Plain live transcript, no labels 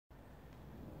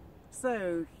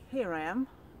So here I am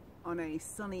on a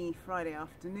sunny Friday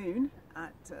afternoon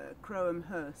at Croham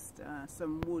Hurst,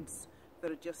 some woods that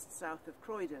are just south of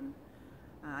Croydon.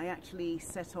 I actually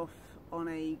set off on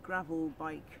a gravel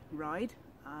bike ride.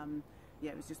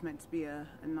 Yeah, it was just meant to be a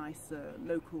nice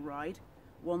local ride,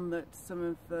 one that some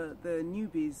of the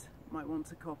newbies might want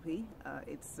to copy.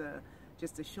 It's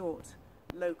just a short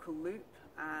local loop,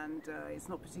 and it's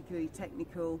not particularly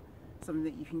technical, something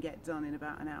that you can get done in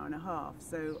about an hour and a half.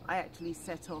 So I actually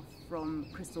set off from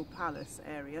Crystal Palace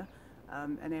area,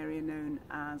 an area known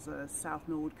as South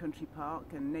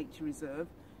Londo-Croydon Nature Reserve.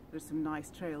 There's some nice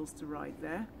trails to ride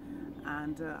there,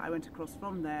 and I went across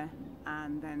from there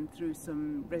and then through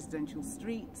some residential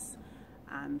streets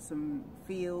and some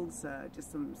fields,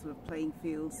 just some sort of playing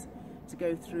fields, to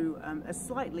go through a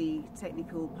slightly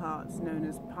technical part known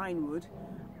as Pinewood,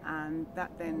 and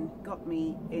that then got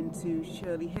me into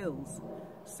Shirley Hills.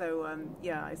 So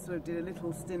yeah, I sort of did a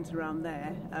little stint around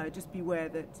there. Just beware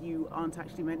that you aren't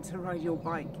actually meant to ride your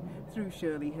bike through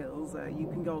Shirley Hills. You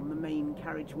can go on the main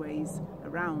carriageways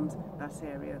around that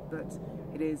area, but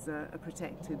it is a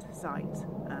protected site,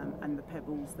 and the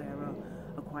pebbles there are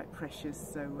quite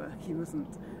precious, so you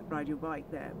mustn't ride your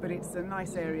bike there. But it's a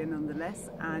nice area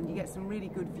nonetheless, and you get some really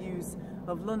good views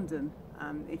of London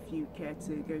if you care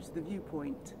to go to the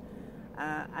viewpoint.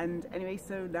 And anyway,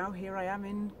 so now here I am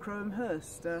in Croham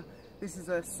Hurst. This is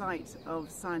a site of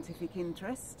scientific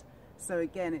interest, so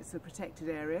again it's a protected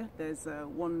area. There's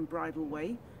one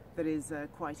bridleway that is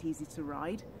quite easy to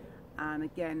ride, and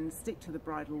again, stick to the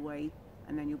bridleway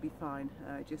and then you'll be fine.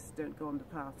 Just don't go on the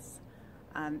paths.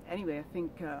 Anyway, I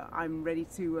think I'm ready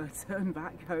to turn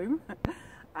back home.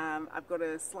 I've got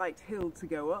a slight hill to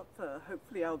go up.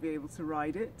 Hopefully I'll be able to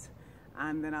ride it,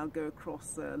 and then I'll go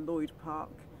across Lloyd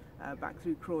Park, back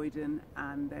through Croydon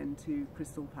and then to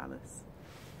Crystal Palace.